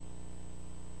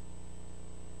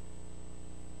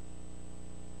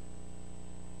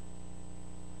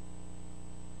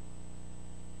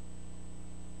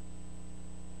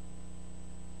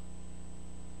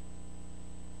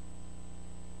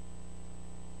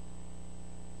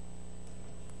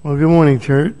Well, good morning,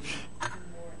 church.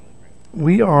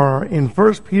 We are in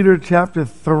 1 Peter chapter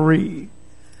 3.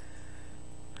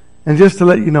 And just to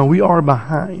let you know, we are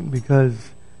behind because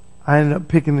I ended up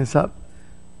picking this up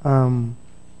when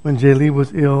Jay Lee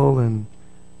was ill, and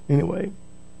anyway,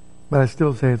 but I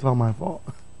still say it's all my fault.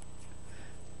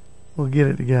 We'll get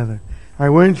it together. All right,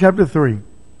 we're in chapter 3.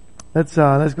 Let's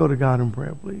go to God in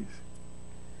prayer, please.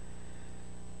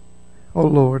 Oh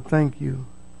Lord, thank you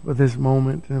for this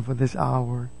moment and for this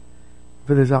hour,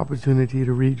 for this opportunity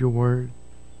to read your word,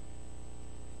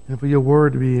 and for your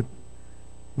word to be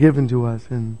given to us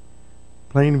in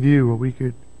plain view where we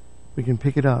can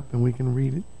pick it up and we can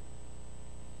read it.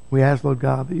 We ask, Lord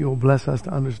God, that you will bless us to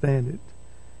understand it,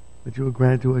 that you will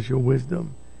grant to us your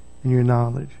wisdom and your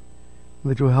knowledge,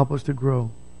 and that you will help us to grow.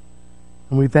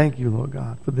 And we thank you, Lord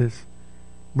God, for this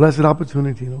blessed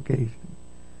opportunity and occasion.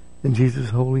 In Jesus'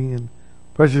 holy and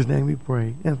precious name we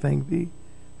pray and thank thee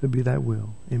to be thy will.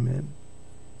 Amen.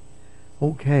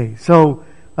 Okay, so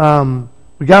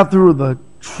we got through the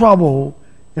trouble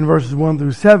in verses 1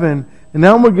 through 7, and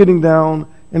now we're getting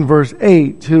down in verse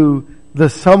 8 to the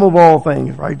sum of all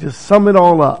things, right? Just sum it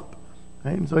all up.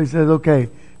 Right? And so he says, okay,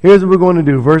 here's what we're going to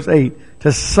do. Verse 8,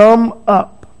 to sum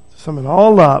it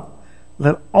all up,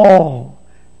 let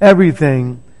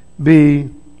everything be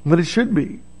what it should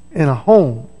be in a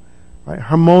home, right?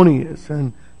 Harmonious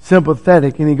and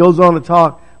sympathetic. And he goes on to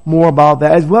talk more about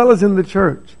that, as well as in the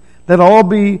church. Let all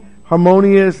be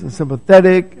harmonious and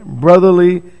sympathetic,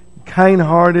 brotherly,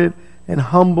 kind-hearted, and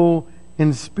humble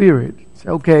in spirit.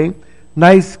 Okay,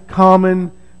 nice,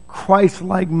 common,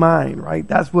 Christ-like mind, right?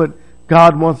 That's what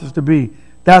God wants us to be.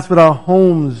 That's what our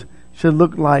homes should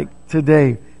look like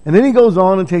today. And then he goes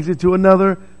on and takes it to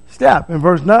another step. In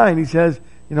verse 9, he says,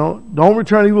 don't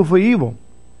return evil for evil.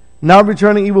 Not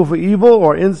returning evil for evil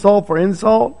or insult for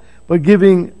insult, but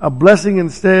giving a blessing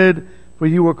instead, for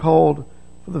you were called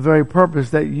for the very purpose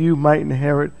that you might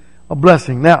inherit a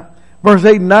blessing. Now, verse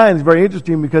 8 and 9 is very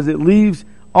interesting because it leaves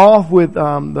off with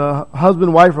the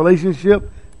husband-wife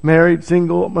relationship, married,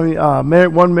 single, married,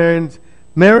 one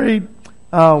married,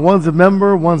 one's a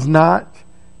member, one's not,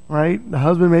 right? The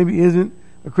husband maybe isn't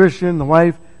a Christian, the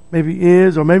wife maybe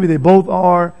is, or maybe they both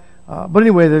are. But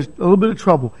anyway, there's a little bit of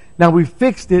trouble. Now we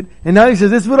fixed it, and now he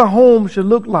says this is what a home should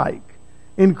look like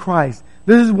in Christ.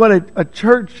 This is what a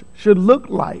church should look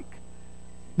like.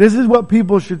 This is what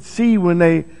people should see when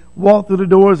they walk through the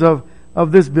doors of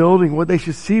this building, what they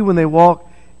should see when they walk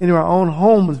into our own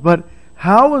homes. But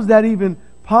how is that even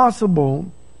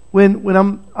possible when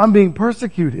I'm being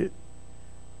persecuted,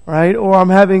 right? Or I'm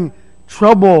having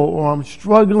trouble, or I'm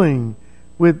struggling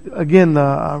with, again,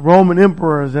 the Roman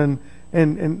emperors and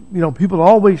people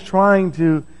always trying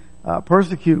to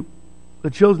persecute the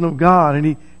children of God,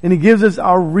 and he gives us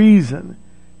our reason.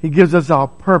 He gives us our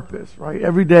purpose, right?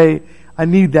 Every day I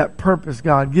need that purpose,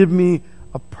 God. Give me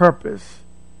a purpose,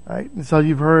 right? And so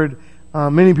you've heard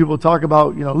many people talk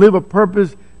about, live a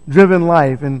purpose-driven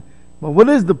life. But what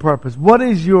is the purpose? What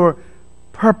is your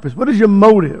purpose? What is your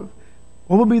motive?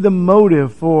 What would be the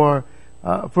motive for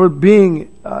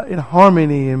being in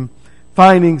harmony and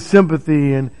finding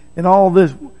sympathy and all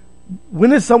this?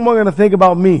 When is someone going to think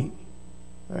about me?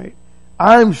 Right?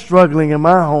 I'm struggling in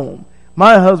my home.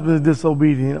 My husband is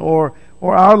disobedient, or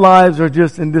our lives are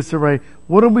just in disarray.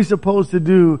 What are we supposed to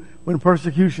do when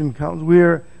persecution comes?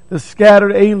 We're the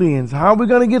scattered aliens. How are we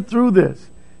going to get through this?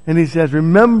 And he says,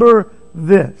 remember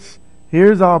this.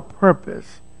 Here's our purpose.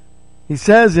 He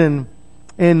says in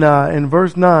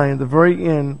verse 9, the very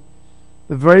end,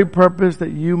 the very purpose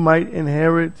that you might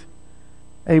inherit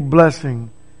a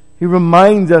blessing. He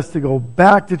reminds us to go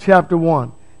back to chapter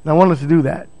 1. And I want us to do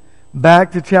that.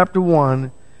 Back to chapter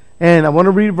 1. And I want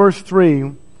to read verse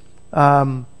 3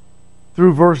 through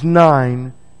verse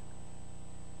 9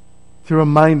 to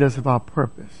remind us of our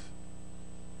purpose.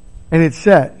 And it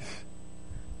says,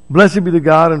 blessed be the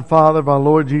God and Father of our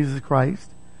Lord Jesus Christ,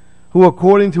 who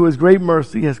according to his great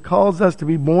mercy has caused us to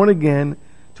be born again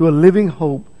to a living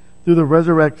hope through the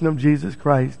resurrection of Jesus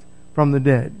Christ from the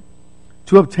dead,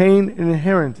 to obtain an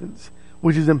inheritance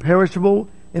which is imperishable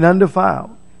and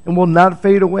undefiled and will not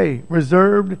fade away,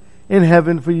 reserved in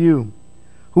heaven for you,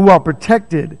 who are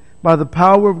protected by the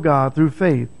power of God through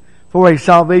faith for a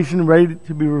salvation ready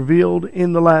to be revealed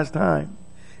in the last time.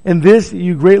 In this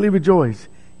you greatly rejoice,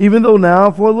 even though now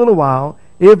for a little while,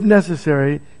 if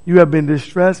necessary, you have been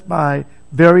distressed by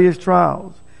various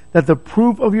trials, that the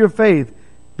proof of your faith,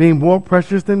 being more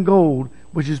precious than gold,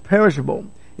 which is perishable,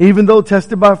 even though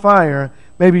tested by fire,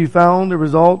 may be found to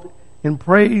result in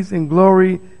praise and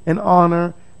glory and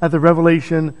honor at the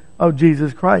revelation of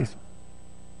Jesus Christ.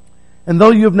 And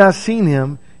though you have not seen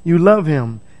him, you love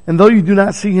him. And though you do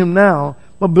not see him now,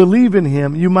 but believe in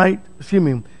him,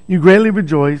 you greatly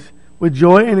rejoice with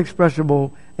joy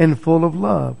inexpressible and full of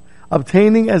love,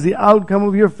 obtaining as the outcome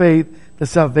of your faith the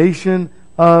salvation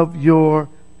of your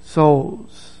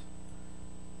souls.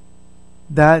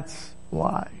 That's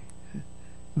why.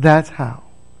 That's how.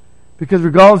 Because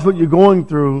regardless of what you're going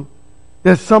through,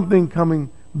 there's something coming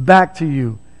back to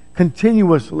you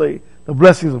continuously. The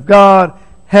blessings of God,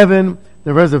 heaven,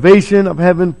 the reservation of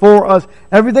heaven for us.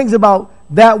 Everything's about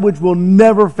that which will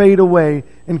never fade away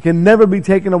and can never be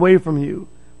taken away from you,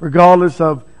 regardless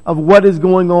of what is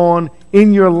going on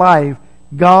in your life.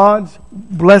 God's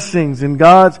blessings and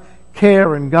God's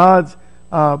care and God's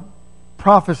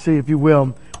prophecy, if you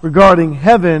will, regarding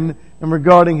heaven and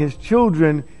regarding his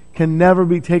children can never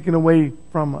be taken away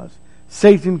from us.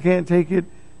 Satan can't take it.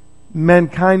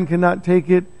 Mankind cannot take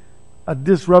it. A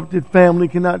disrupted family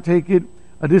cannot take it.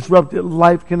 A disrupted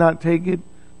life cannot take it.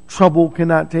 Trouble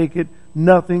cannot take it.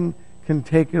 Nothing can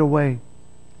take it away.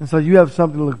 And so you have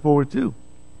something to look forward to.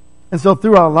 And so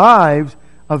through our lives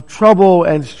of trouble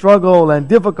and struggle and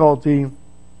difficulty,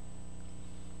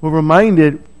 we're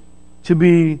reminded to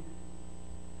be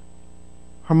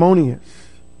harmonious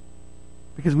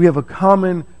because we have a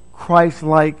common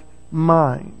Christ-like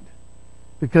mind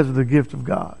because of the gift of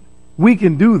God. We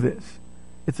can do this.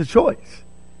 It's a choice.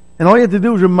 And all you have to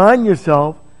do is remind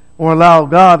yourself, or allow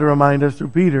God to remind us through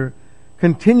Peter,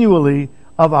 continually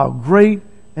of our great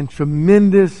and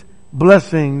tremendous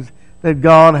blessings that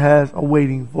God has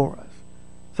awaiting for us.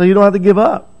 So you don't have to give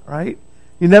up, right?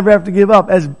 You never have to give up.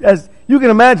 As you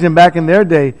can imagine back in their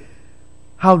day,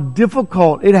 how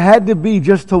difficult it had to be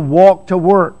just to walk to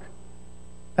work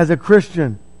as a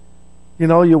Christian. You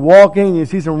know, you're walking, you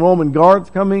see some Roman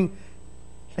guards coming,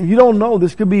 and you don't know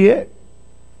this could be it.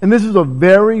 And this is a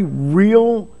very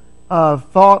real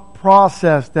thought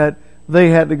process that they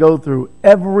had to go through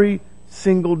every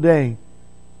single day.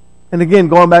 And again,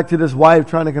 going back to this wife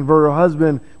trying to convert her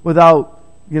husband without,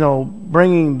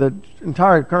 bringing the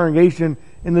entire congregation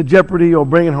into jeopardy or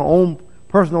bringing her own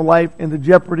personal life into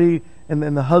jeopardy, and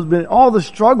then the husband, all the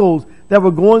struggles that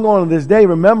were going on in this day.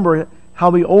 Remember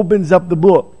how he opens up the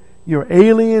book. You're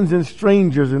aliens and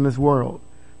strangers in this world.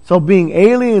 So being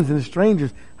aliens and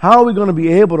strangers, how are we going to be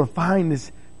able to find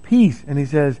this peace? And he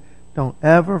says, don't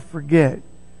ever forget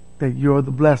that you're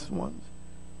the blessed ones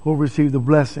who will receive the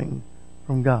blessing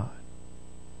from God.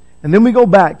 And then we go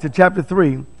back to chapter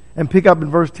 3 and pick up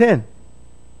in verse 10.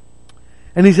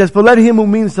 And he says, for let him who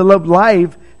means to love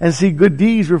life and see good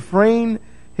deeds refrain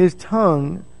his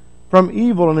tongue from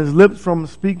evil and his lips from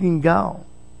speaking guile.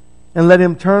 And let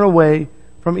him turn away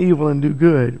from evil and do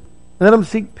good. And let him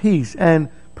seek peace and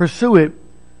pursue it.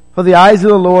 For the eyes of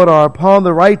the Lord are upon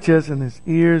the righteous, and his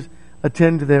ears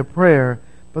attend to their prayer.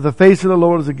 But the face of the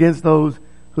Lord is against those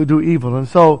who do evil. And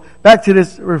so, back to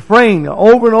this refrain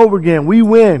over and over again. We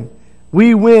win.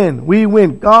 We win. We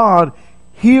win. God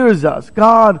hears us.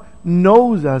 God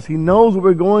knows us. He knows what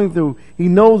we're going through. He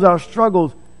knows our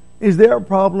struggles. Is there a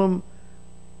problem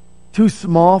too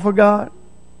small for God?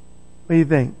 What do you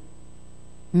think?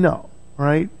 No.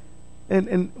 Right?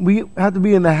 And we have to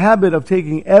be in the habit of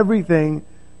taking everything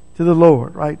to the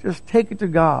Lord, right? Just take it to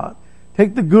God.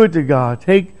 Take the good to God.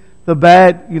 Take the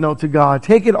bad, to God.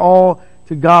 Take it all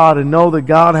to God and know that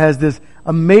God has this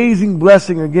amazing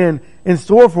blessing again in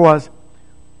store for us.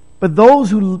 But those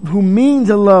who mean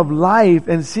to love life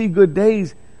and see good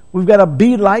days, we've got to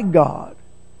be like God.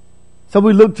 So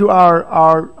we look to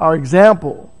our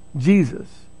example, Jesus.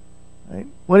 Right?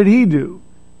 What did he do?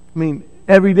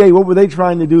 Every day, what were they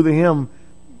trying to do to him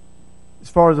as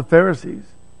far as the Pharisees?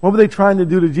 What were they trying to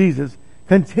do to Jesus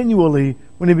continually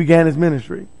when he began his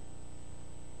ministry?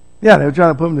 Yeah, they were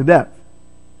trying to put him to death.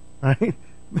 Right?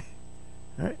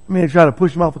 They tried to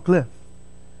push him off a cliff.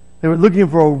 They were looking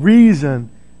for a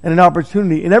reason and an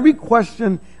opportunity. And every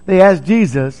question they asked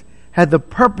Jesus had the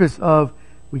purpose of,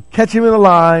 we catch him in a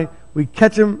lie, we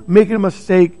catch him making a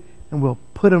mistake, and we'll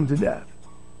put him to death.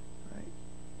 Right?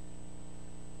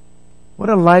 What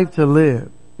a life to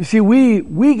live. You see, we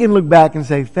can look back and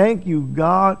say, thank you,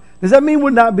 God. Does that mean we're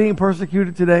not being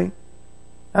persecuted today?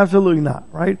 Absolutely not,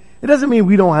 right? It doesn't mean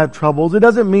we don't have troubles. It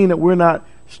doesn't mean that we're not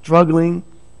struggling.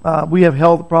 We have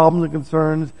health problems and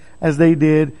concerns as they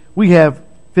did. We have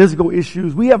physical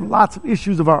issues. We have lots of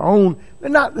issues of our own. They're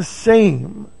not the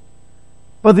same.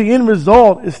 But the end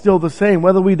result is still the same.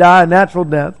 Whether we die a natural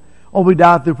death or we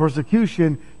die through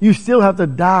persecution, you still have to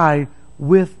die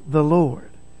with the Lord,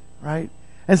 right?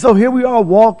 And so here we are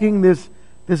walking this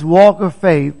walk of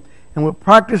faith, and we're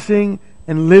practicing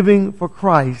and living for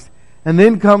Christ. And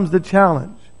then comes the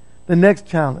challenge, the next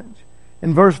challenge,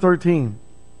 in verse 13.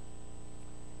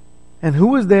 And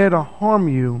who is there to harm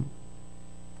you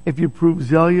if you prove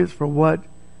zealous for what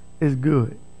is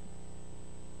good?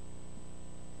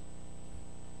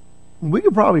 We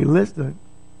could probably list a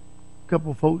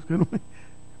couple of folks, couldn't we?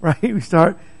 Right? We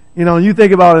start, you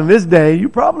think about in this day,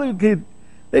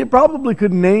 they probably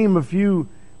could name a few.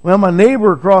 Well, my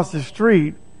neighbor across the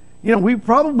street, we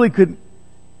probably could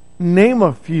name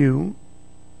a few.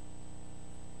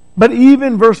 But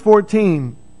even verse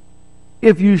 14,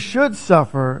 if you should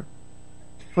suffer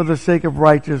for the sake of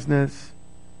righteousness,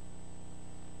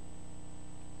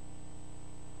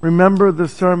 remember the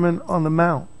Sermon on the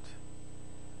Mount.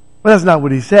 Well, that's not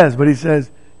what he says, but he says,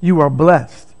 you are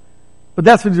blessed. But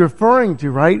that's what he's referring to,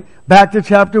 right? Back to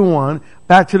chapter 1,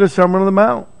 back to the Sermon on the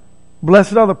Mount.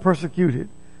 Blessed are the persecuted.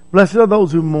 Blessed are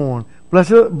those who mourn.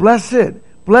 Blessed are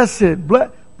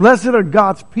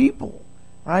God's people,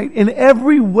 right? In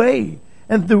every way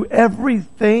and through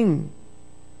everything.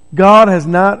 God has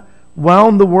not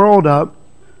wound the world up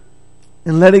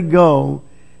and let it go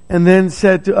and then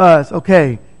said to us,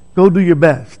 okay, go do your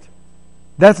best.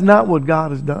 That's not what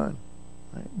God has done.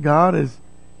 Right? God is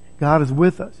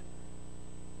with us.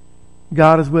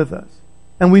 God is with us.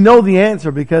 And we know the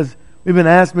answer because we've been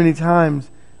asked many times,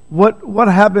 what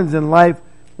happens in life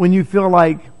when you feel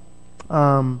like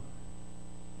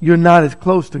you're not as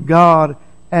close to God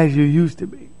as you used to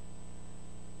be?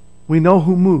 We know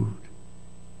who moved.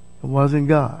 It wasn't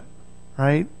God,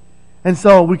 right? And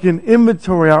so we can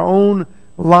inventory our own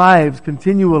lives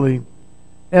continually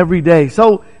every day.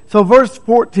 So verse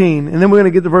 14, and then we're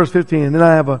going to get to verse 15, and then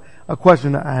I have a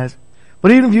question to ask.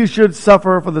 But even if you should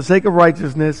suffer for the sake of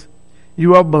righteousness,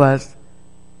 you are blessed,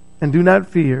 and do not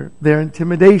fear their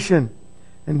intimidation,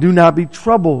 and do not be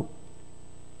troubled,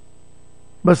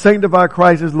 but sanctify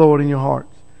Christ as Lord in your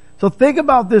hearts. So think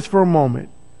about this for a moment.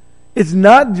 It's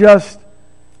not just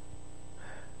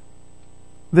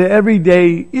the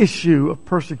everyday issue of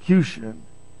persecution.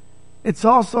 It's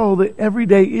also the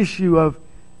everyday issue of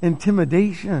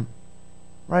intimidation,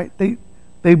 right?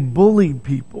 They bullied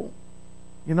people.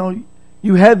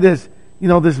 You had this,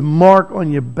 this mark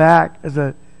on your back as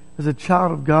a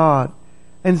child of God.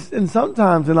 And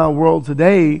sometimes in our world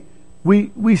today,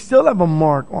 we still have a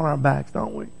mark on our backs,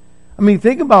 don't we? I mean,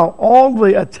 think about all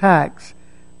the attacks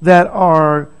that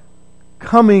are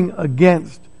coming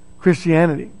against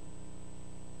Christianity.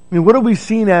 I mean, what are we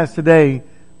seen as today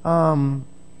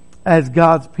as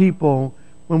God's people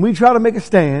when we try to make a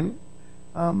stand?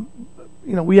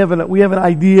 We have an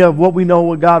idea of what we know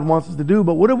what God wants us to do,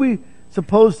 but what are we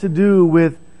supposed to do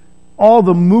with all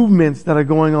the movements that are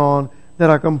going on that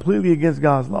are completely against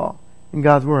God's law and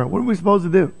God's word? What are we supposed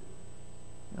to do?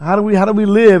 How do we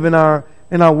live in our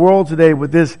world today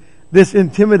with this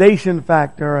intimidation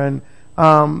factor and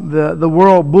the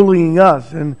world bullying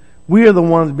us, and we are the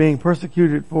ones being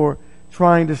persecuted for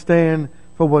trying to stand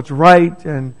for what's right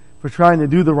and for trying to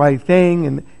do the right thing,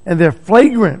 and they're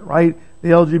flagrant, right? The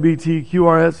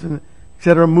LGBTQRS and et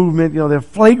cetera movement, they're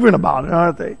flagrant about it,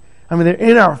 aren't they? I mean, they're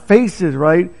in our faces,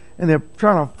 right? And they're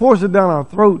trying to force it down our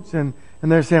throats, and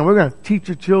they're saying, we're going to teach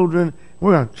your children,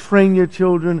 we're going to train your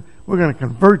children, we're going to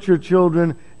convert your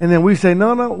children, and then we say,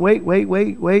 no, wait.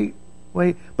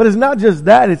 But it's not just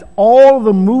that, it's all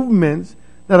the movements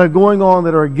that are going on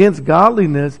that are against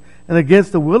godliness and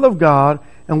against the will of God,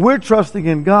 and we're trusting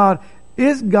in God.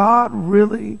 Is God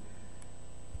really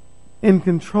in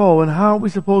control, and how are we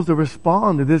supposed to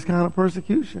respond to this kind of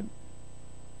persecution?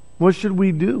 What should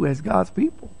we do as God's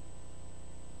people?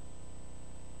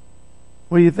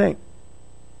 What do you think?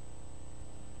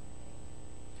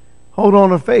 Hold on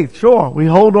to faith. Sure, we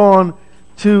hold on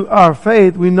to our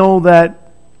faith. We know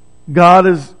that God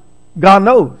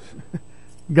knows.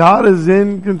 God is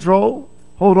in control.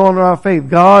 Hold on to our faith.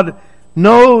 God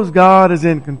knows God is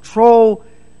in control.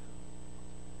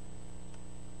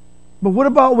 But what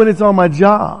about when it's on my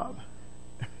job?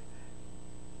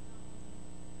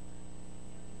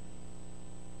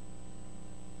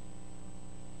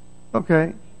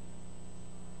 Okay.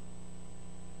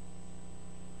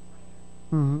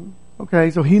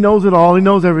 Okay, so He knows it all. He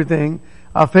knows everything.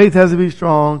 Our faith has to be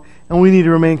strong, and we need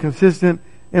to remain consistent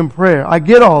in prayer. I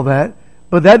get all that,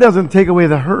 but that doesn't take away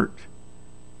the hurt.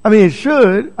 I mean, it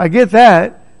should. I get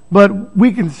that, but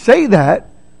we can say that.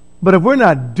 But if we're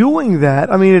not doing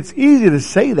that, I mean, it's easy to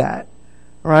say that,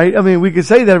 right? I mean, we can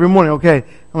say that every morning. Okay,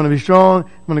 I'm going to be strong.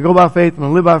 I'm going to go by faith. I'm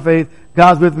going to live by faith.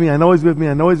 God's with me. I know He's with me.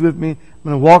 I know He's with me. I'm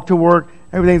going to walk to work.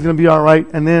 Everything's going to be all right.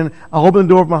 And then I open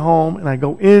the door of my home and I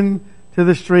go in to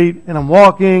the street and I'm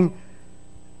walking.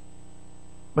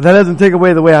 But that doesn't take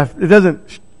away it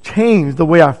doesn't change the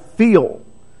way I feel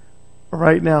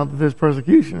right now that there's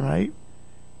persecution, right?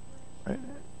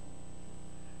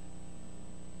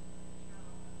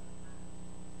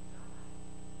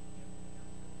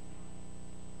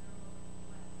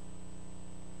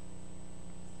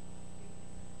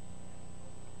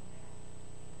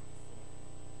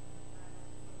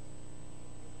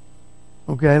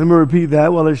 Okay, let me repeat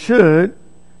that. Well, it should.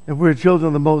 If we're children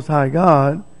of the Most High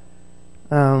God,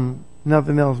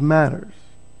 nothing else matters.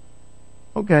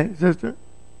 Okay, sister.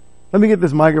 Let me get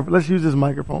this microphone. Let's use this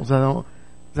microphone so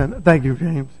I don't. Thank you,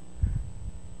 James.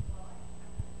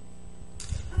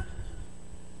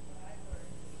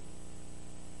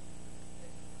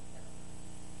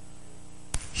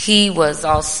 He was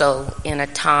also in a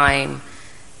time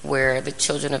where the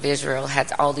children of Israel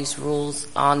had all these rules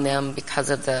on them because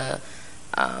of the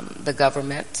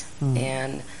government,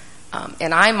 and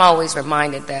I'm always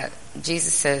reminded that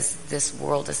Jesus says, "This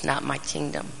world is not my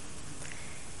kingdom,"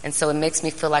 and so it makes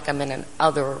me feel like I'm in an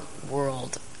other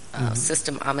world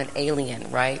system. I'm an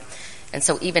alien, right? And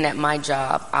so even at my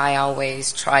job, I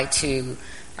always try to,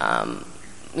 I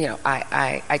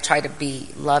try to be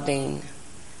loving.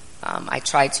 I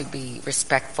try to be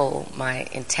respectful, my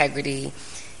integrity.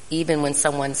 Even when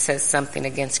someone says something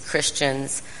against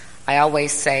Christians, I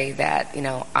always say that,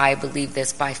 I believe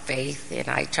this by faith, and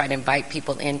I try to invite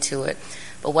people into it.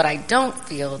 But what I don't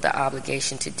feel the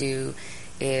obligation to do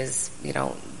is,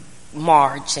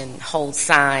 march and hold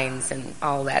signs and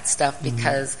all that stuff,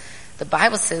 because the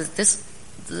Bible says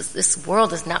this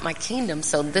world is not my kingdom,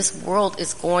 so this world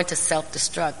is going to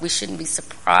self-destruct. We shouldn't be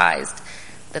surprised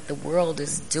that the world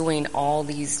is doing all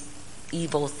these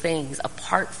evil things.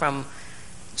 Apart from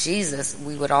Jesus,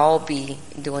 we would all be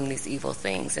doing these evil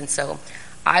things. And so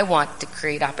I want to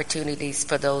create opportunities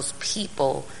for those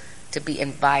people to be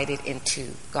invited into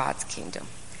God's kingdom.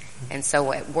 And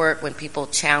so at work, when people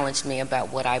challenge me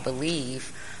about what I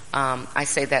believe, I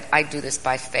say that I do this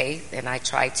by faith, and I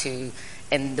try to,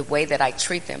 and the way that I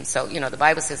treat them. So, the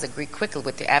Bible says agree quickly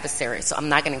with the adversary. So I'm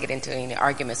not going to get into any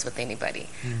arguments with anybody.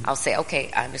 I'll say, okay,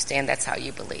 I understand that's how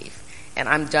you believe. And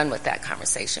I'm done with that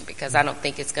conversation, because I don't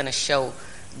think it's going to show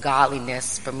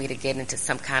godliness for me to get into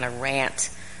some kind of rant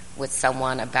with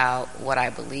someone about what I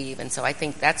believe. And so I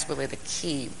think that's really the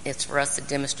key. It's for us to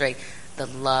demonstrate the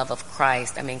love of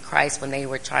Christ. I mean, Christ, when they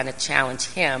were trying to challenge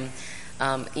him,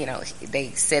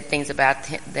 they said things about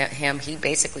him. He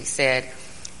basically said,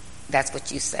 that's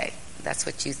what you say. That's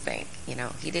what you think.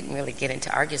 He didn't really get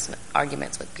into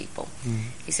arguments with people.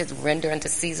 He said, render unto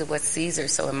Caesar what's Caesar.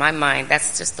 So in my mind,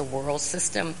 that's just the world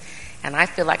system. And I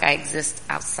feel like I exist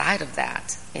outside of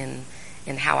that in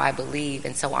how I believe.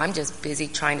 And so I'm just busy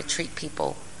trying to treat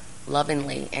people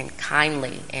lovingly and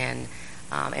kindly, and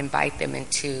invite them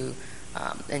into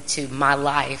my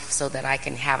life so that I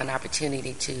can have an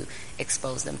opportunity to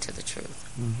expose them to the truth.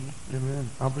 Amen.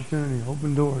 Opportunity,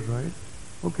 open doors, right?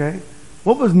 Okay.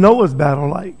 What was Noah's battle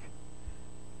like?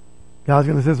 God's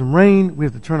going to send some rain. We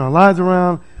have to turn our lives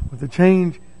around. We have to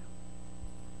change.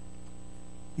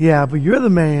 Yeah, but you're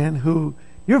the man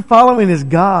you're following this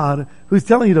God who's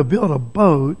telling you to build a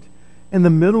boat in the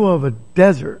middle of a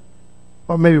desert.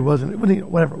 Or maybe it wasn't,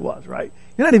 whatever it was, right?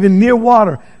 You're not even near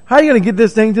water. How are you going to get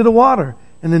this thing to the water?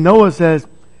 And then Noah says,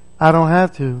 I don't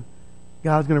have to.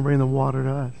 God's going to bring the water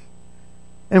to us.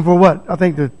 And for what? I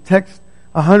think the text,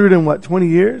 120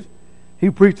 years? He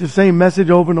preached the same message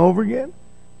over and over again.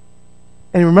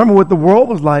 And remember what the world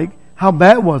was like. How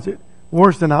bad was it?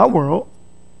 Worse than our world.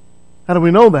 How do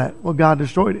we know that? Well, God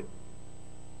destroyed it.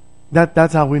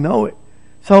 That's how we know it.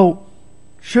 So,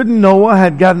 shouldn't Noah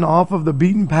had gotten off of the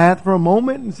beaten path for a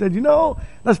moment and said,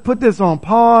 let's put this on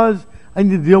pause. I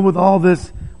need to deal with all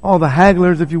the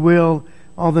hagglers, if you will,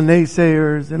 all the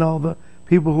naysayers and all the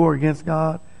people who are against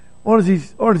God? Or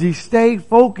does he stay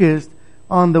focused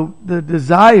on the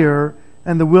desire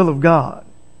and the will of God?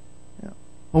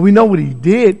 Well, we know what he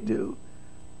did do,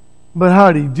 but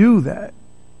how did he do that?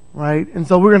 Right? And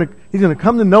so he's gonna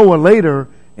come to Noah later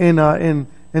in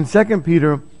 2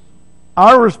 Peter.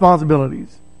 Our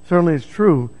responsibilities, certainly it's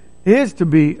true, is to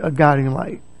be a guiding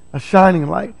light, a shining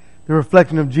light, the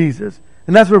reflection of Jesus.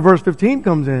 And that's where verse 15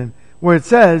 comes in, where it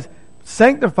says,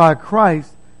 sanctify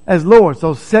Christ as Lord.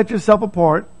 So set yourself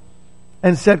apart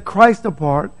and set Christ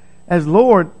apart as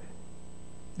Lord.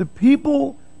 The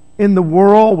people in the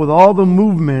world with all the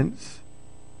movements,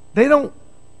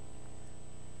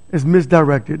 it's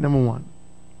misdirected, number one.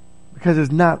 Because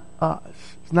it's not us.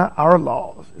 It's not our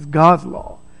laws. It's God's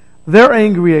law. They're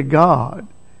angry at God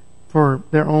for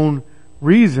their own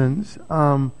reasons.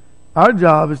 Our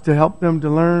job is to help them to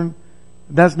learn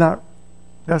that's not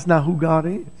who God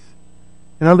is.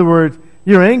 In other words,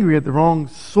 you're angry at the wrong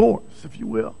source, if you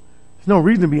will. There's no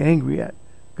reason to be angry at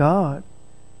God,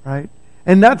 right?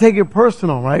 And not take it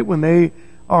personal, right? When they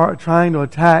are trying to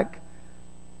attack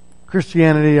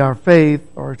Christianity, our faith,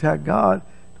 or attack God,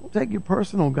 don't take it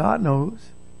personal. God knows,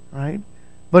 right?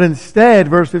 But instead,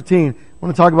 verse 15, I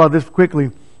want to talk about this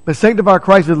quickly. But sanctify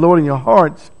Christ as Lord in your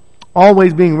hearts,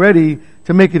 always being ready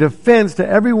to make a defense to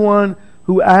everyone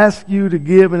who asks you to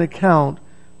give an account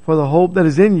for the hope that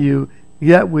is in you,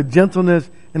 yet with gentleness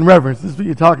and reverence. This is what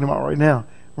you're talking about right now,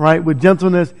 right? With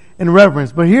gentleness and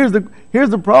reverence. But here's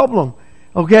the problem.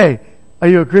 Okay, are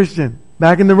you a Christian?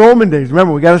 Back in the Roman days,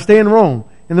 remember, we got to stay in Rome.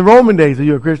 In the Roman days, are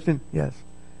you a Christian? Yes.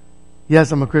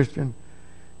 Yes, I'm a Christian.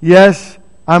 Yes,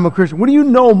 I'm a Christian. What do you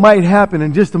know might happen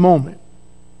in just a moment?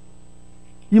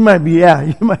 You might be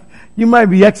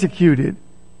executed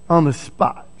on the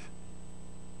spot.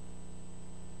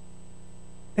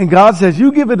 And God says,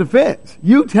 you give a defense.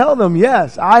 You tell them,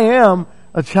 yes, I am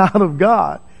a child of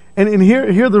God. And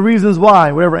here are the reasons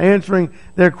why, whatever, answering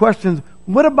their questions.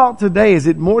 What about today? Is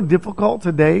it more difficult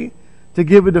today to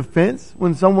give a defense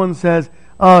when someone says,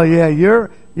 oh yeah, you're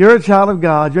a child of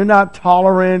God, you're not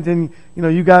tolerant, and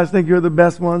you guys think you're the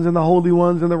best ones and the holy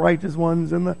ones and the righteous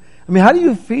ones how do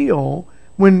you feel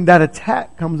when that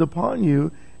attack comes upon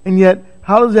you? And yet,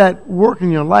 how does that work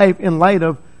in your life in light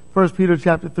of 1 Peter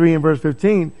chapter 3 and verse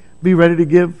 15? Be ready to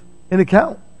give an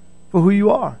account for who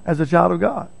you are as a child of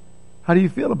God. How do you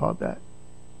feel about that?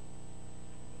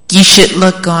 You should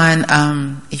look on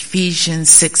Ephesians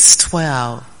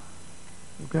 6:12.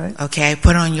 Okay.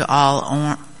 Put on your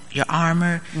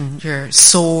armor, your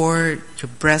sword, your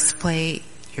breastplate,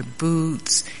 your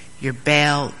boots, your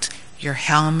belt, your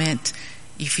helmet.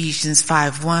 Ephesians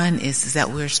 5:1 is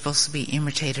that we're supposed to be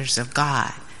imitators of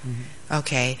God.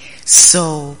 Okay,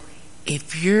 so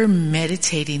if you're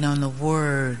meditating on the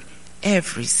Word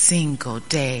every single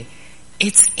day,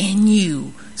 it's in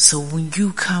you. So when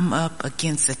you come up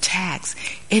against attacks,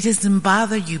 it doesn't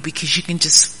bother you because you can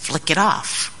just flick it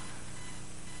off.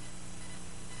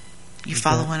 You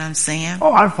follow what I'm saying?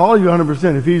 Oh, I follow you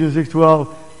 100%. Ephesians 6:12,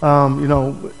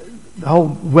 the whole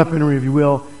weaponry, if you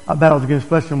will, battles against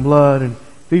flesh and blood, and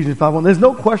Ephesians 5:1. There's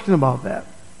no question about that.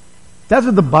 That's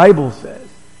what the Bible says.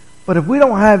 But if we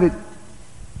don't have it,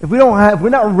 if we're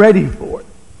not ready for it,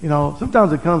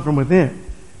 sometimes it comes from within.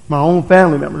 My own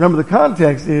family member. Remember, the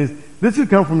context is this could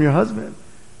come from your husband.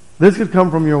 This could come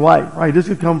from your wife, right? This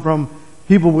could come from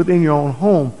people within your own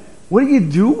home. What do you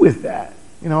do with that?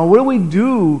 What do we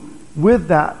do with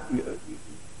that?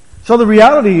 So the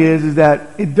reality is that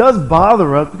it does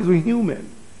bother us because we're human.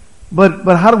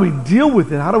 But how do we deal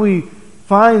with it? How do we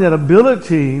find that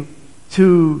ability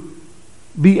to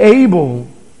be able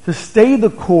to stay the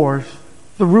course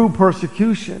through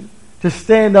persecution, to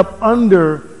stand up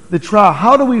under the trial?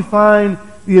 How do we find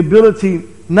the ability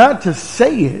not to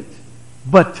say it,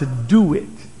 but to do it?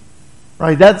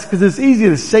 Right? That's because it's easy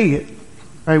to say it.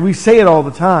 Right? We say it all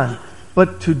the time,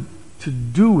 but to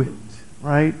do it.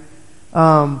 Right?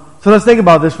 So let's think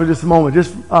about this for just a moment.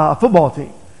 Just a football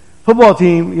team. Football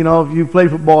team, if you play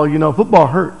football, football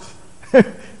hurts. The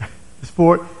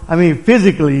sport.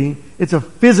 Physically, it's a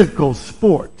physical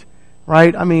sport,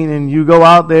 right? And you go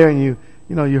out there and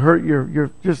you hurt your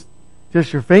just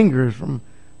your fingers from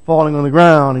falling on the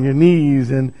ground and your knees,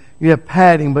 and you have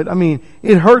padding, but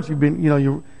it hurts. You've been,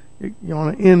 you're on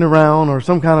an end around or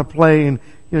some kind of play, and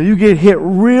you get hit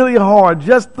really hard,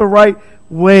 just the right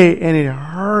way, and it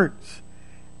hurts.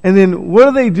 And then what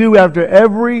do they do after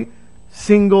every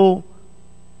single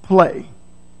play?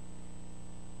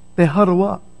 They huddle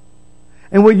up.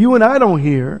 And what you and I don't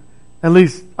hear, at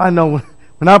least I know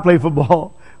when I play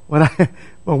football, when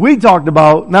we talked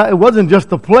about, it wasn't just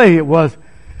the play, it was,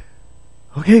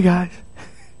 okay guys,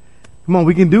 come on,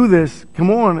 we can do this,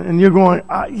 come on. And you're going,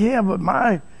 yeah, but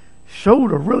my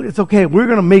shoulder, really, it's okay, we're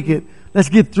going to make it, let's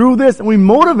get through this, and we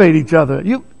motivate each other.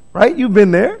 Right? You've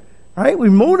been there, right? We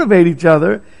motivate each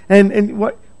other, and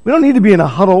what, we don't need to be in a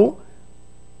huddle.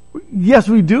 Yes,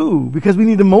 we do, because we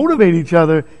need to motivate each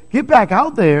other. Get back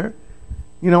out there.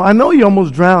 I know you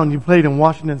almost drowned. You played in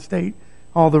Washington State,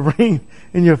 all the rain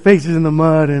in your faces in the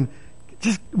mud, and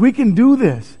we can do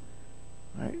this.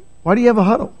 Right? Why do you have a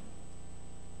huddle?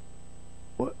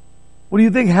 What do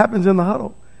you think happens in the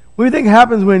huddle? What do you think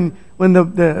happens when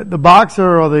the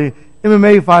boxer or the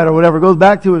MMA fighter or whatever goes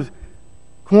back to his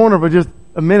corner for just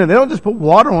a minute? They don't just put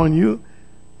water on you.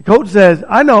 The coach says,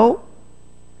 I know,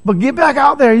 but get back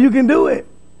out there. You can do it.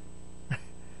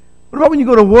 What about when you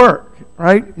go to work,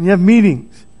 right? And you have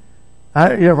meetings.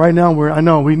 Right now I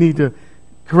know we need to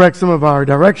correct some of our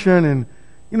direction,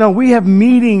 and we have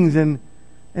meetings and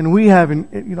we have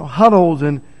huddles,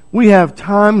 and we have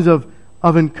times of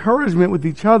encouragement with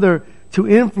each other to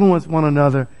influence one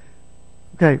another.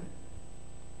 Okay.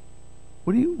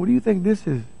 What do you think this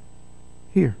is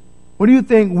here? What do you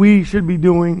think we should be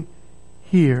doing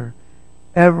here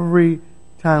every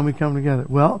time we come together?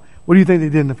 Well, what do you think they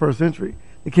did in the first century?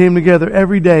 They came together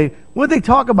every day. What did they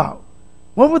talk about?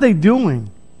 What were they doing?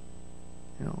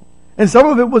 And some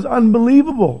of it was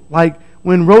unbelievable. Like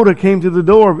when Rhoda came to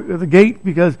the gate,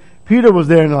 because Peter was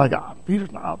there, and they're like,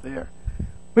 Peter's not out there.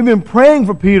 We've been praying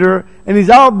for Peter, and he's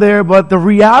out there, but the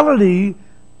reality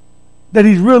that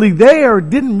he's really there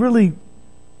it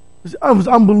was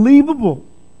unbelievable.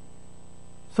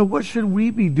 So what should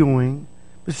we be doing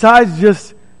besides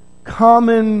just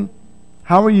common,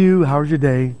 how are you, how's your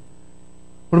day?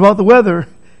 What about the weather?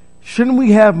 Shouldn't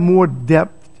we have more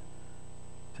depth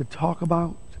to talk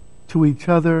about to each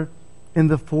other in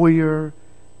the foyer,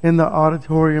 in the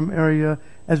auditorium area,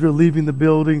 as we're leaving the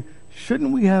building?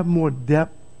 Shouldn't we have more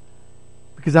depth?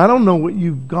 Because I don't know what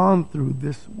you've gone through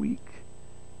this week,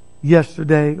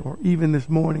 yesterday, or even this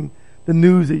morning, the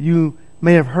news that you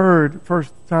may have heard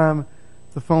first time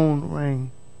the phone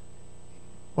rang.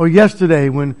 Or yesterday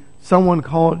when someone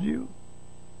called you.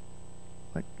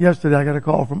 Like yesterday I got a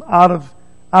call from out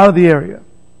of the area.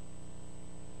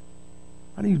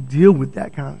 How do you deal with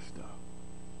that kind of stuff?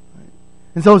 Right?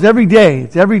 And so it's every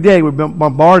day we're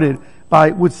bombarded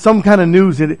with some kind of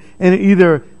news, and it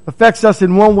either affects us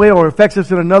in one way or affects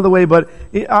us in another way, but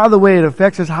either way it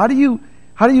affects us. How do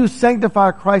you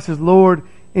sanctify Christ as Lord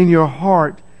in your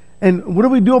heart? And what do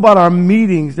we do about our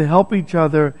meetings to help each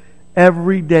other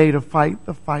every day to fight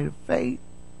the fight of faith?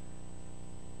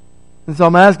 And so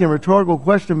I'm asking a rhetorical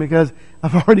question because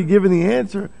I've already given the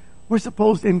answer. We're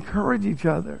supposed to encourage each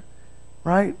other,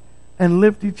 right? And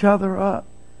lift each other up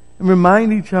and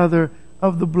remind each other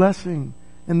of the blessing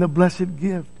and the blessed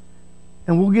gift.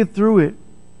 And we'll get through it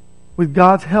with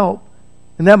God's help.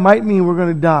 And that might mean we're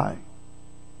going to die.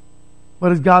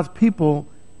 But as God's people,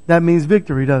 that means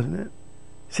victory, doesn't it?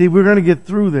 See, we're going to get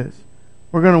through this.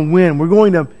 We're going to win. We're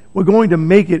going to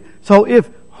make it. So if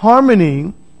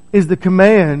harmony is the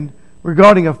command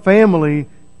regarding a family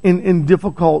in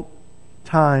difficult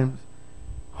times,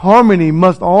 harmony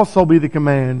must also be the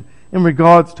command in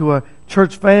regards to a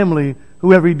church family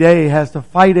who every day has to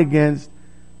fight against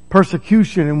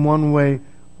persecution in one way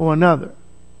or another.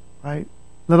 Right?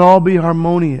 Let all be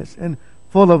harmonious and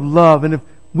full of love. And if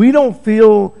we don't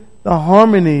feel the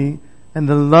harmony and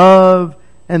the love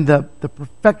and the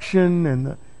perfection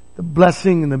and the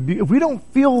blessing and the beauty, if we don't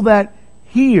feel that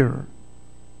here,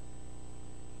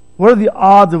 what are the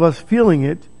odds of us feeling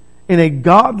it in a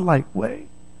God-like way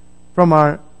from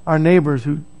our neighbors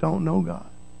who don't know God?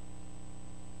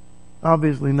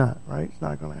 Obviously not, right? It's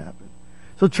not going to happen.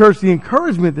 So church, the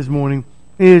encouragement this morning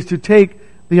is to take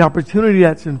the opportunity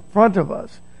that's in front of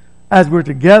us as we're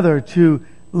together to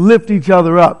lift each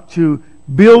other up, to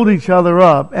build each other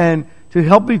up, and to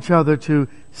help each other to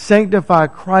sanctify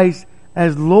Christ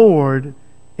as Lord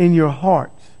in your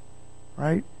hearts,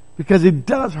 right? Because it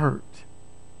does hurt.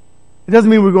 It doesn't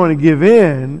mean we're going to give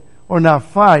in or not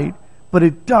fight, but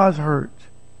it does hurt.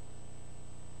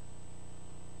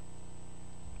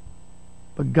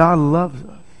 But God loves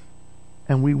us,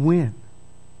 and we win.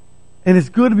 And it's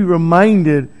good to be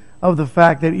reminded of the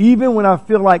fact that even when I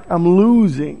feel like I'm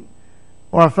losing,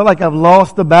 or I feel like I've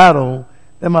lost the battle,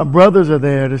 that my brothers are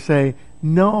there to say,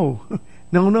 no,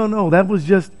 that was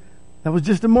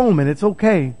just a moment. It's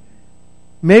okay.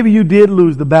 Maybe you did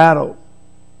lose the battle.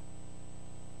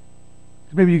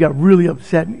 Maybe you got really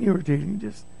upset and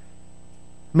irritated.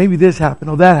 Maybe this happened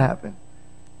or that happened.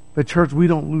 But church, we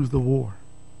don't lose the war.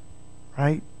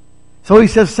 Right? So he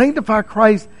says, sanctify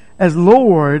Christ as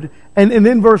Lord, and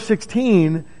then verse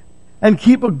 16, and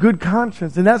keep a good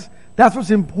conscience. And that's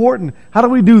what's important. How do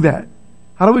we do that?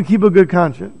 How do we keep a good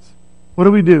conscience? What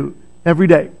do we do every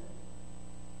day?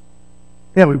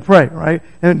 Yeah, we pray, right?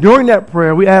 And during that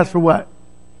prayer, we ask for what?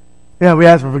 Yeah, we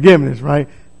ask for forgiveness, right?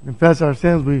 Confess our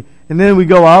sins. And then we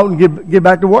go out and get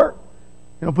back to work.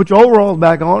 Put your overalls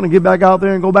back on and get back out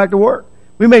there and go back to work.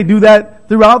 We may do that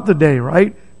throughout the day,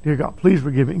 right? Dear God, please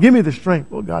forgive me. Give me the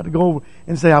strength, Lord God, to go over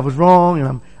and say I was wrong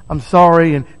and I'm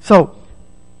sorry. And so,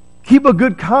 keep a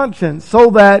good conscience so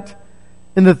that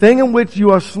in the thing in which you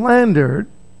are slandered,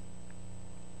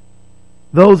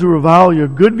 those who revile your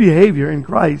good behavior in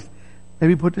Christ may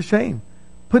be put to shame.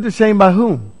 Put to shame by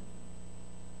whom?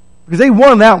 Because they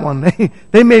won that one.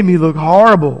 They made me look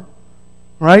horrible.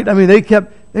 Right? I mean,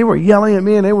 they were yelling at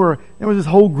me, and there was this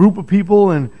whole group of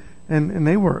people, and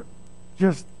they were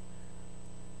just,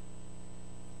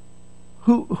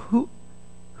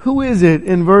 who is it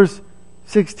in verse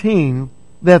 16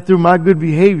 that through my good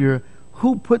behavior,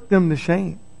 who put them to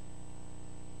shame?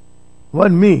 It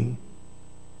wasn't me.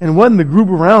 And it wasn't the group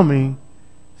around me.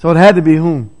 So it had to be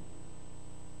whom?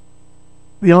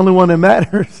 The only one that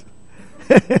matters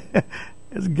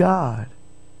is God.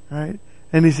 Right?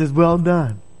 And he says, well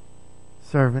done,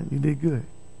 servant. You did good.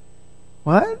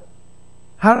 What?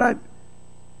 How did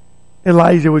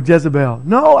Elijah with Jezebel?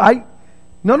 No,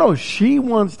 No, she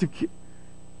wants to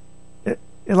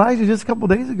Elijah, just a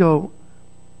couple of days ago,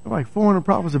 like 400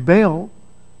 prophets of Baal.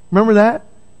 Remember that?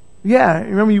 Yeah,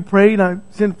 remember you prayed and I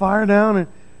sent fire down?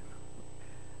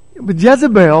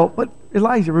 But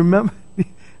Elijah, remember,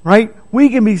 right? We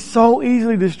can be so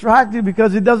easily distracted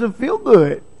because it doesn't feel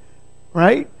good,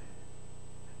 right?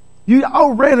 You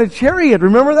outran a chariot,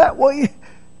 remember that? Well,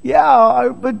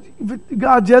 but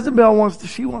God, Jezebel wants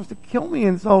to kill me,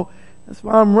 and so that's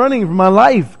why I'm running for my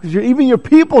life. Because even your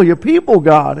people,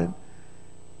 God. And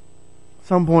at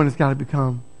some point, it's got to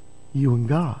become you and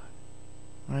God,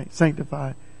 right?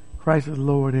 Sanctify Christ as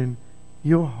Lord in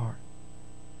your heart.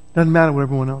 Doesn't matter what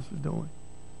everyone else is doing,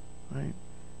 right?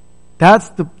 That's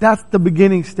the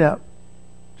beginning step,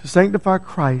 to sanctify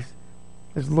Christ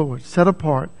as Lord, set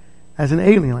apart as an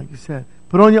alien, like you said.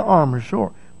 Put on your armor,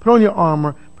 sure. Put on your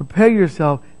armor, prepare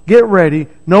yourself, get ready.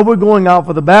 Know we're going out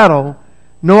for the battle.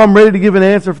 Know I'm ready to give an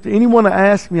answer to anyone that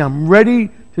asks me. I'm ready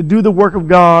to do the work of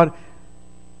God.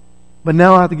 But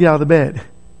now I have to get out of the bed.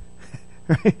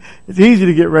 Right? It's easy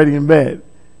to get ready in bed.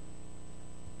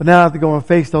 But now I have to go and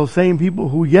face those same people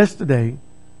who yesterday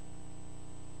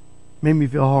made me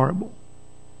feel horrible.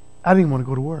 I didn't want to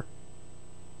go to work.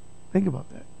 Think about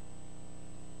that.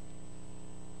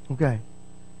 Okay.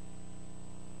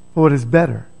 For it is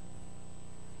better.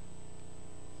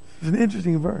 It's an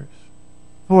interesting verse.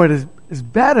 For it is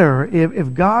better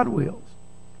if God wills.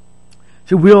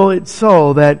 To will it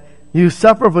so that you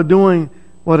suffer for doing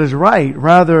what is right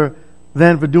rather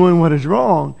than for doing what is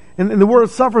wrong. And the word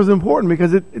suffer is important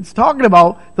because it's talking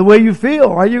about the way you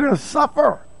feel, right? You're going to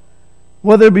suffer.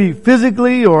 Whether it be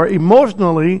physically or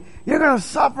emotionally, you're going to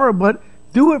suffer, but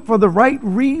do it for the right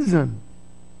reason.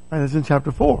 Right, that's in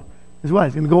chapter 4. That's why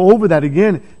he's going to go over that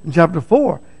again in chapter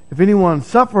 4. If anyone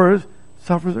suffers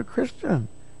a Christian.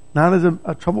 Not as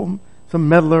a troublesome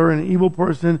meddler and an evil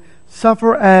person.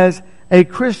 Suffer as a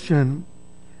Christian.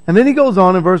 And then he goes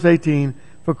on in verse 18,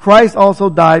 for Christ also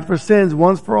died for sins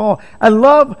once for all. I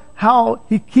love how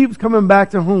he keeps coming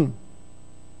back to whom?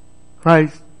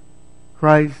 Christ,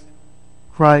 Christ,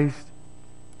 Christ,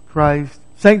 Christ.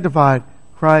 Sanctified.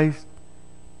 Christ,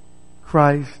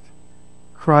 Christ,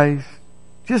 Christ.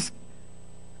 Just,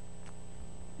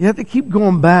 you have to keep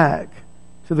going back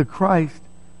to the Christ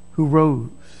who rose,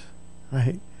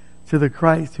 right? To the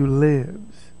Christ who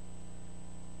lives.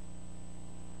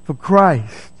 For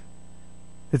Christ,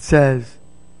 it says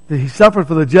that he suffered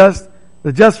for the just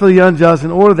for the unjust,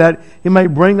 in order that he might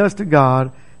bring us to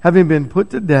God, having been put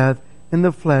to death in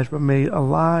the flesh, but made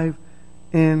alive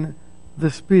in the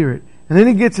Spirit. And then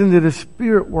he gets into the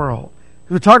spirit world.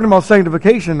 Because we're talking about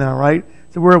sanctification now, right?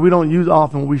 It's a word we don't use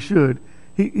often, we should.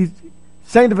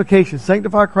 Sanctification,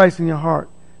 sanctify Christ in your heart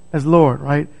as Lord,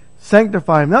 right?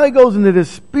 Sanctify him. Now he goes into the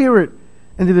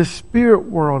spirit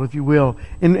world, if you will.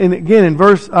 And again, in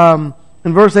verse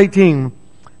 18,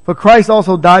 for Christ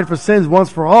also died for sins once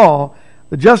for all,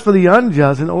 the just for the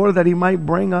unjust, in order that he might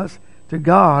bring us to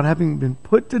God, having been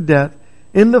put to death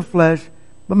in the flesh,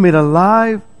 but made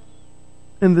alive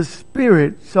in the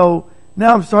Spirit. So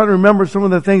now I'm starting to remember some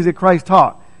of the things that Christ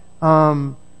taught.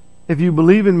 If you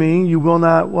believe in me, you will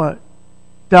not what?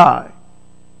 Die.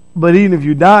 But even if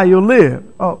you die, you'll live.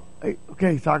 Oh,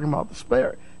 okay, he's talking about the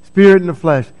Spirit. Spirit and the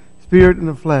flesh. Spirit and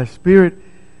the flesh. Spirit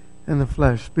and the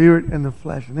flesh. Spirit and the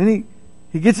flesh. And then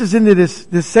he gets us into this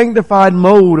sanctified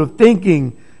mode of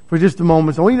thinking for just a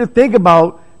moment. So I want you to think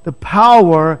about the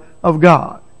power of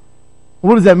God.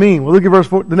 What does that mean? Well, look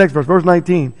at the next verse, verse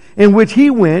 19. In which he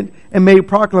went and made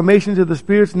proclamation to the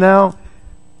spirits now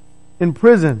in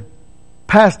prison.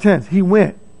 Past tense, he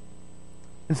went.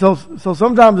 And so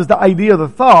sometimes it's the idea, the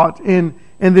thought in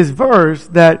this verse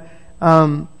that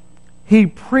he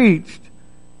preached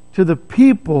to the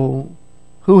people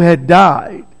who had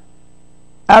died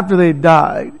after they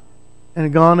died and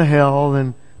had gone to hell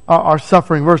and are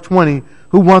suffering. Verse 20,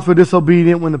 who once were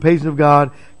disobedient when the patience of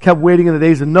God kept waiting in the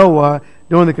days of Noah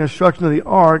during the construction of the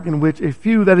ark, in which a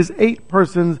few, that is 8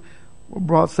 persons, were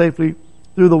brought safely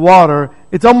through the water.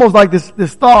 It's almost like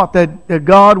this thought that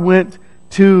God went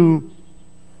to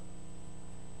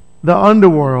the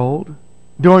underworld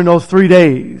during those 3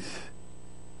 days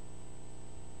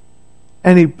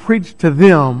and he preached to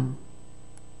them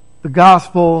the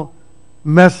gospel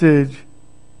message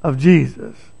of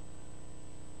Jesus.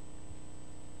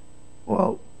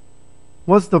 Well,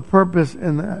 what's the purpose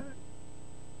in that?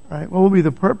 Right? What would be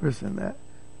the purpose in that?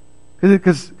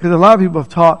 Because a lot of people have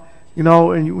taught,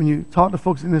 and when you talk to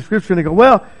folks in the scripture, they go,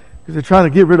 well, because they're trying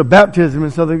to get rid of baptism,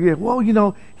 and so they go, well,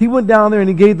 he went down there and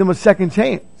he gave them a second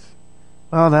chance.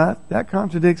 Well, that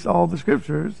contradicts all the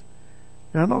scriptures.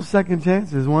 There are no second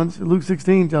chances. Once Luke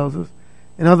 16 tells us,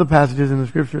 in other passages in the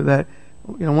scripture that,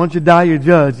 once you die, you're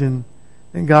judged, and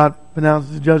God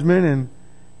pronounces judgment, and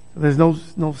there's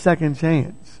no second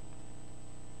chance.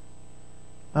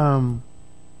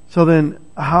 So then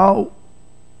how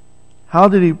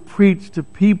did he preach to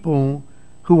people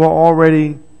who are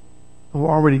already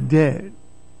dead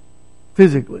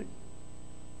physically?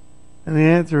 And the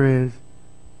answer is,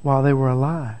 while they were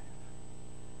alive,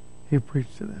 he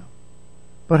preached to them.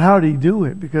 But how did he do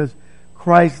it? Because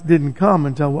Christ didn't come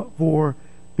until 4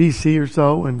 BC or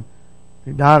so, and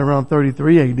he died around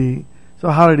 33 AD. So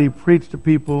how did he preach to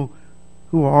people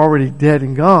who are already dead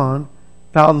and gone,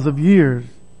 thousands of years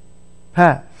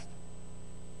past?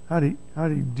 How did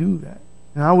he do that?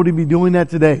 And how would he be doing that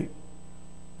today?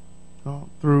 Well,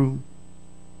 through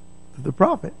the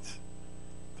prophets,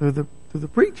 through the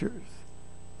preachers,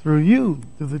 through you,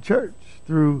 through the church,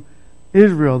 through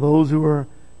Israel, those who are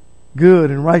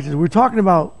good and righteous. We're talking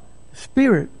about the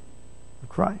Spirit of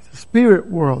Christ, the Spirit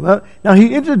world. Now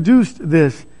he introduced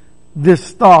this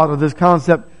thought or this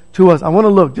concept to us. I want to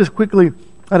look just quickly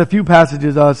at a few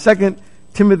passages.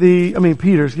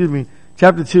 Peter,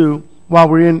 chapter 2. While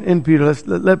we're in Peter,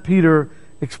 let Peter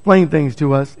explain things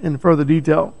to us in further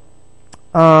detail.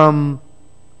 2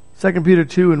 Peter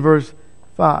 2 and verse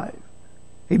 5.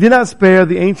 He did not spare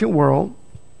the ancient world,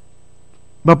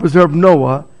 but preserved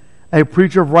Noah, a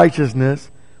preacher of righteousness,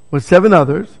 with 7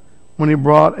 others, when he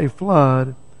brought a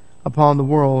flood upon the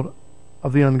world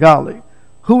of the ungodly.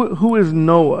 Who is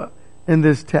Noah in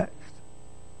this text?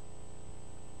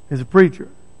 He's a preacher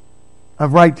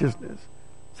of righteousness.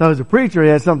 So as a preacher, he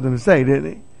had something to say,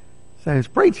 didn't he? So he was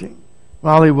preaching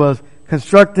while he was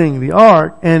constructing the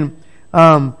ark. And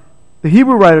the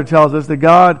Hebrew writer tells us that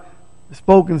God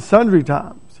spoke in sundry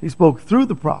times. He spoke through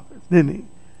the prophets, didn't he?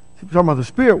 He's talking about the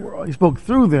spirit world. He spoke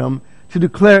through them to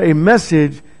declare a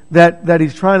message that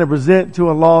he's trying to present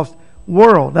to a lost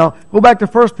world. Now, go back to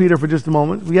 1 Peter for just a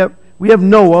moment. We have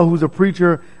Noah, who's a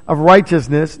preacher of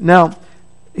righteousness. Now,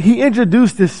 he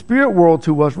introduced this spirit world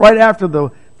to us right after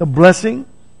the blessing,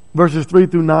 verses 3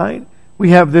 through 9. We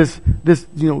have this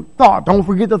thought. Don't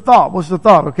forget the thought. What's the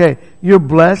thought? Okay, you're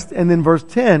blessed. And then verse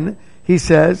 10, he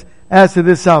says, as to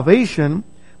this salvation,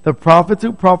 the prophets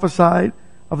who prophesied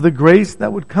of the grace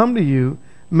that would come to you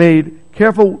made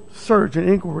careful search and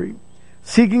inquiry,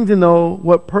 seeking to know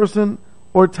what person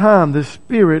or time the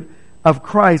Spirit of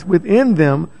Christ within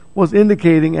them was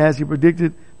indicating as he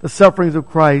predicted the sufferings of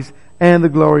Christ and the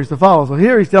glories to follow. So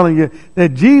here he's telling you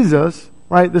that Jesus,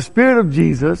 right, the Spirit of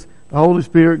Jesus, the Holy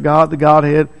Spirit, God, the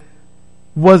Godhead,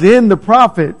 was in the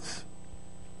prophets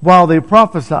while they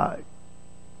prophesied,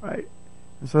 right?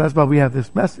 And so that's why we have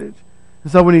this message.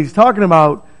 And so when he's talking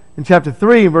about in chapter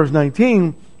 3 verse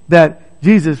 19 that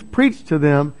Jesus preached to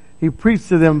them, he preached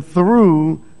to them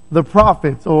through the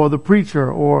prophets or the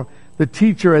preacher or the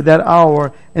teacher at that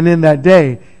hour and in that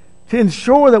day, to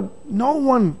ensure that no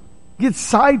one gets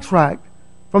sidetracked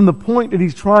from the point that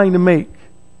he's trying to make.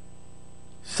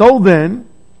 So then,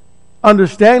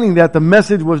 understanding that the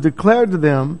message was declared to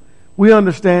them, we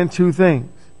understand 2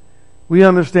 things. We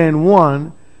understand,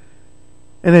 one,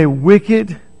 in a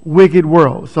wicked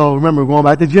world. So remember, going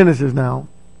back to Genesis now,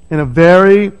 in a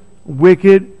very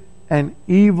wicked and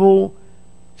evil,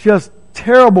 just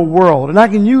terrible world. And I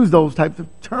can use those types of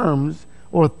terms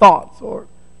or thoughts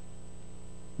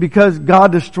because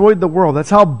God destroyed the world. That's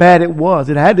how bad it was.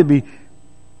 It had to be.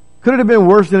 Could it have been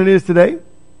worse than it is today?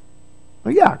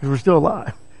 Well, yeah, because we're still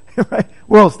alive. Right?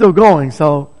 World's still going.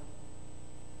 So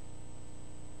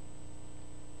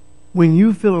when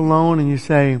you feel alone and you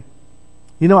say,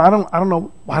 I don't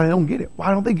know why they don't get it.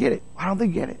 Why don't they get it? Why don't they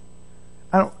get it?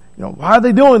 Why are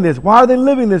they doing this? Why are they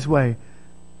living this way?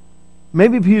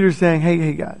 Maybe Peter's saying,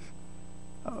 hey guys,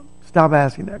 stop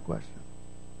asking that question.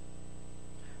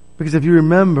 Because if you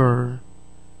remember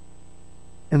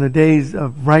in the days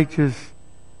of righteous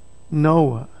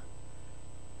Noah,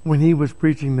 when he was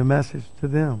preaching the message to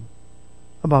them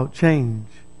about change,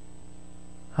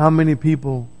 how many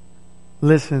people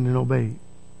listened and obeyed?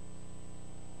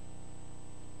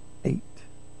 8.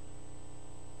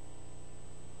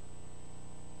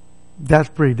 That's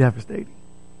pretty devastating.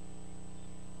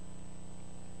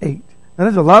 8. Now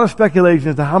there's a lot of speculation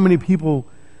as to how many people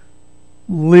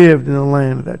lived in the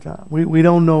land at that time. We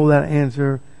don't know that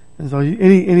answer. And so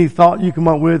any thought you come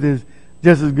up with is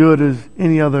just as good as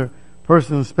any other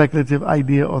person's speculative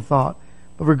idea or thought.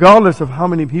 But regardless of how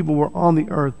many people were on the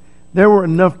earth, there were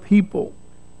enough people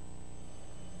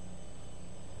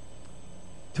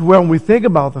to where when we think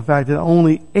about the fact that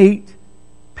only 8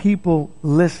 people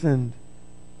listened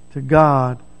to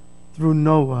God through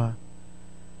Noah,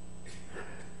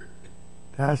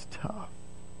 that's tough.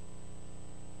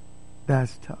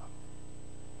 That's tough.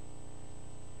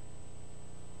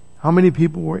 How many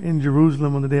people were in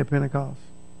Jerusalem on the day of Pentecost?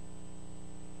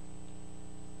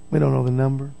 We don't know the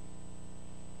number,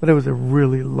 but it was a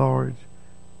really large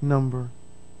number.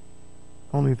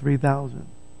 Only 3,000.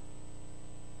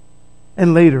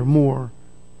 And later, more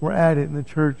were added, and the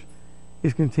church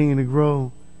is continuing to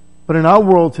grow. But in our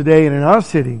world today and in our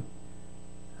city,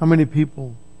 how many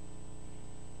people?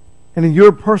 And in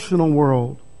your personal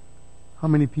world, how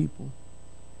many people?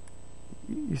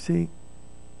 You see?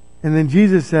 And then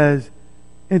Jesus says,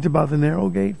 enter by the narrow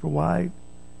gate, for wide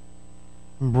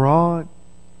and broad,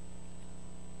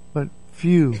 but a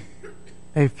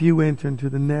few enter into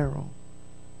the narrow.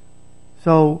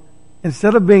 So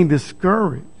instead of being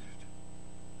discouraged,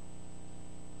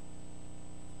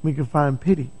 we can find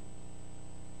pity.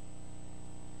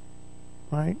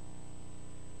 Right?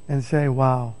 And say,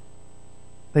 wow,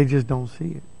 they just don't see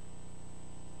it.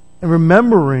 And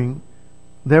remembering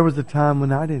there was a time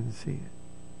when I didn't see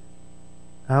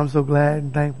it. I'm so glad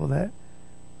and thankful that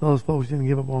those folks didn't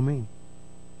give up on me.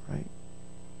 Right?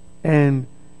 And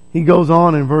he goes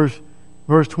on in verse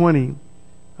 20,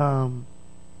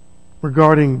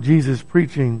 regarding Jesus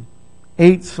preaching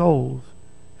 8 souls.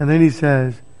 And then he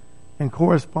says, and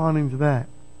corresponding to that,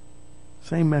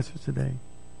 same message today.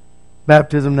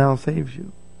 Baptism now saves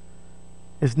you.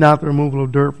 It's not the removal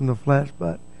of dirt from the flesh,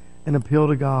 but an appeal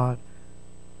to God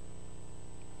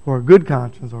for a good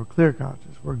conscience, or a clear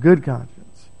conscience, for a good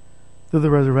conscience through the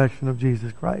resurrection of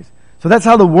Jesus Christ. So that's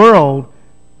how the world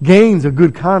gains a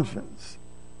good conscience.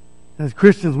 And as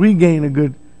Christians, we gain a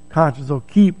good conscience, or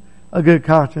keep a good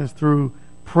conscience, through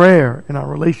prayer and our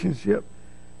relationship.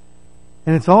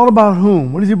 And it's all about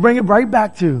whom? What does he bring it right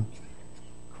back to?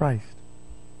 Christ.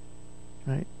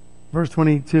 Right? Verse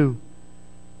 22.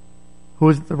 Who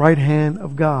is at the right hand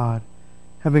of God,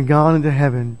 having gone into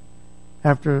heaven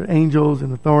after angels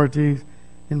and authorities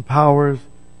and powers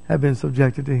have been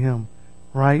subjected to him.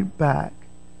 Right back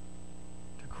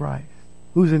to Christ.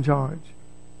 Who's in charge?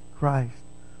 Christ.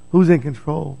 Who's in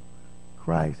control?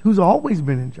 Christ. Who's always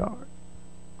been in charge?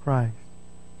 Christ.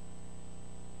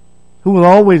 Who will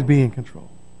always be in control?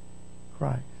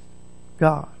 Christ.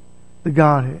 God. The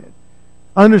Godhead.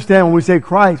 Understand, when we say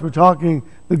Christ, we're talking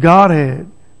the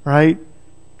Godhead, right?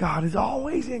 God is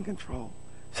always in control.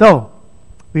 So,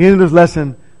 the end of this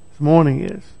lesson this morning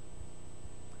is,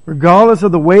 regardless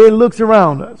of the way it looks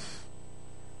around us,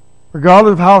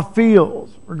 regardless of how it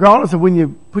feels, regardless of when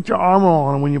you put your armor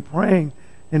on, and when you're praying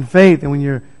in faith, and when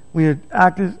you're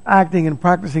acting and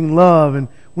practicing love, and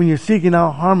when you're seeking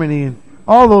out harmony, and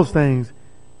all those things,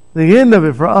 the end of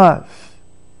it for us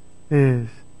is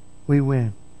we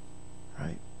win.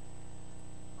 Right?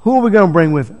 Who are we going to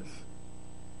bring with us?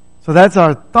 So that's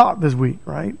our thought this week,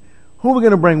 right? Who are we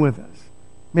going to bring with us?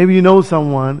 Maybe you know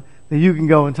someone that you can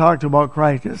go and talk to about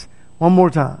Christ just one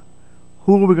more time.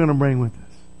 Who are we going to bring with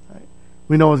us? Right?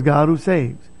 We know it's God who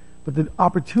saves, but the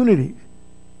opportunity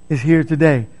is here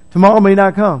today. Tomorrow may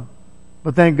not come,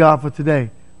 but thank God for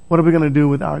today. What are we going to do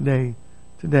with our day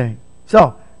today?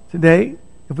 So, today,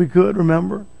 if we could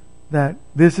remember that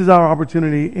this is our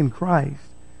opportunity in Christ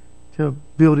to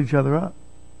build each other up,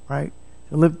 right?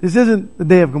 To live. This isn't the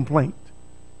day of complaint.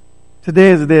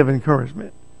 Today is a day of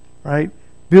encouragement, right?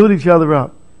 Build each other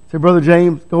up. Say, Brother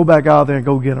James, go back out there and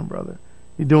go get him, brother.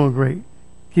 You're doing great.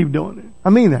 Keep doing it. I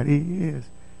mean that. He is.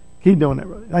 Keep doing that,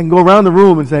 brother. I can go around the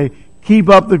room and say, keep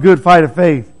up the good fight of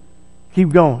faith. Keep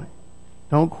going.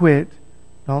 Don't quit.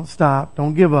 Don't stop.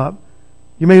 Don't give up.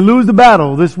 You may lose the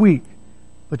battle this week,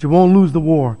 but you won't lose the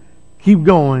war. Keep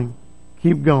going.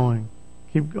 Keep going.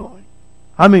 Keep going.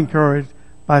 I'm encouraged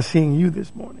by seeing you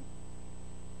this morning.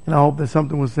 And I hope that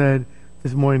something was said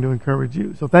this morning to encourage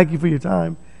you. So thank you for your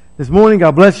time this morning.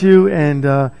 God bless you. And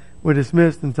we're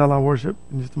dismissed until our worship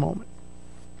in just a moment.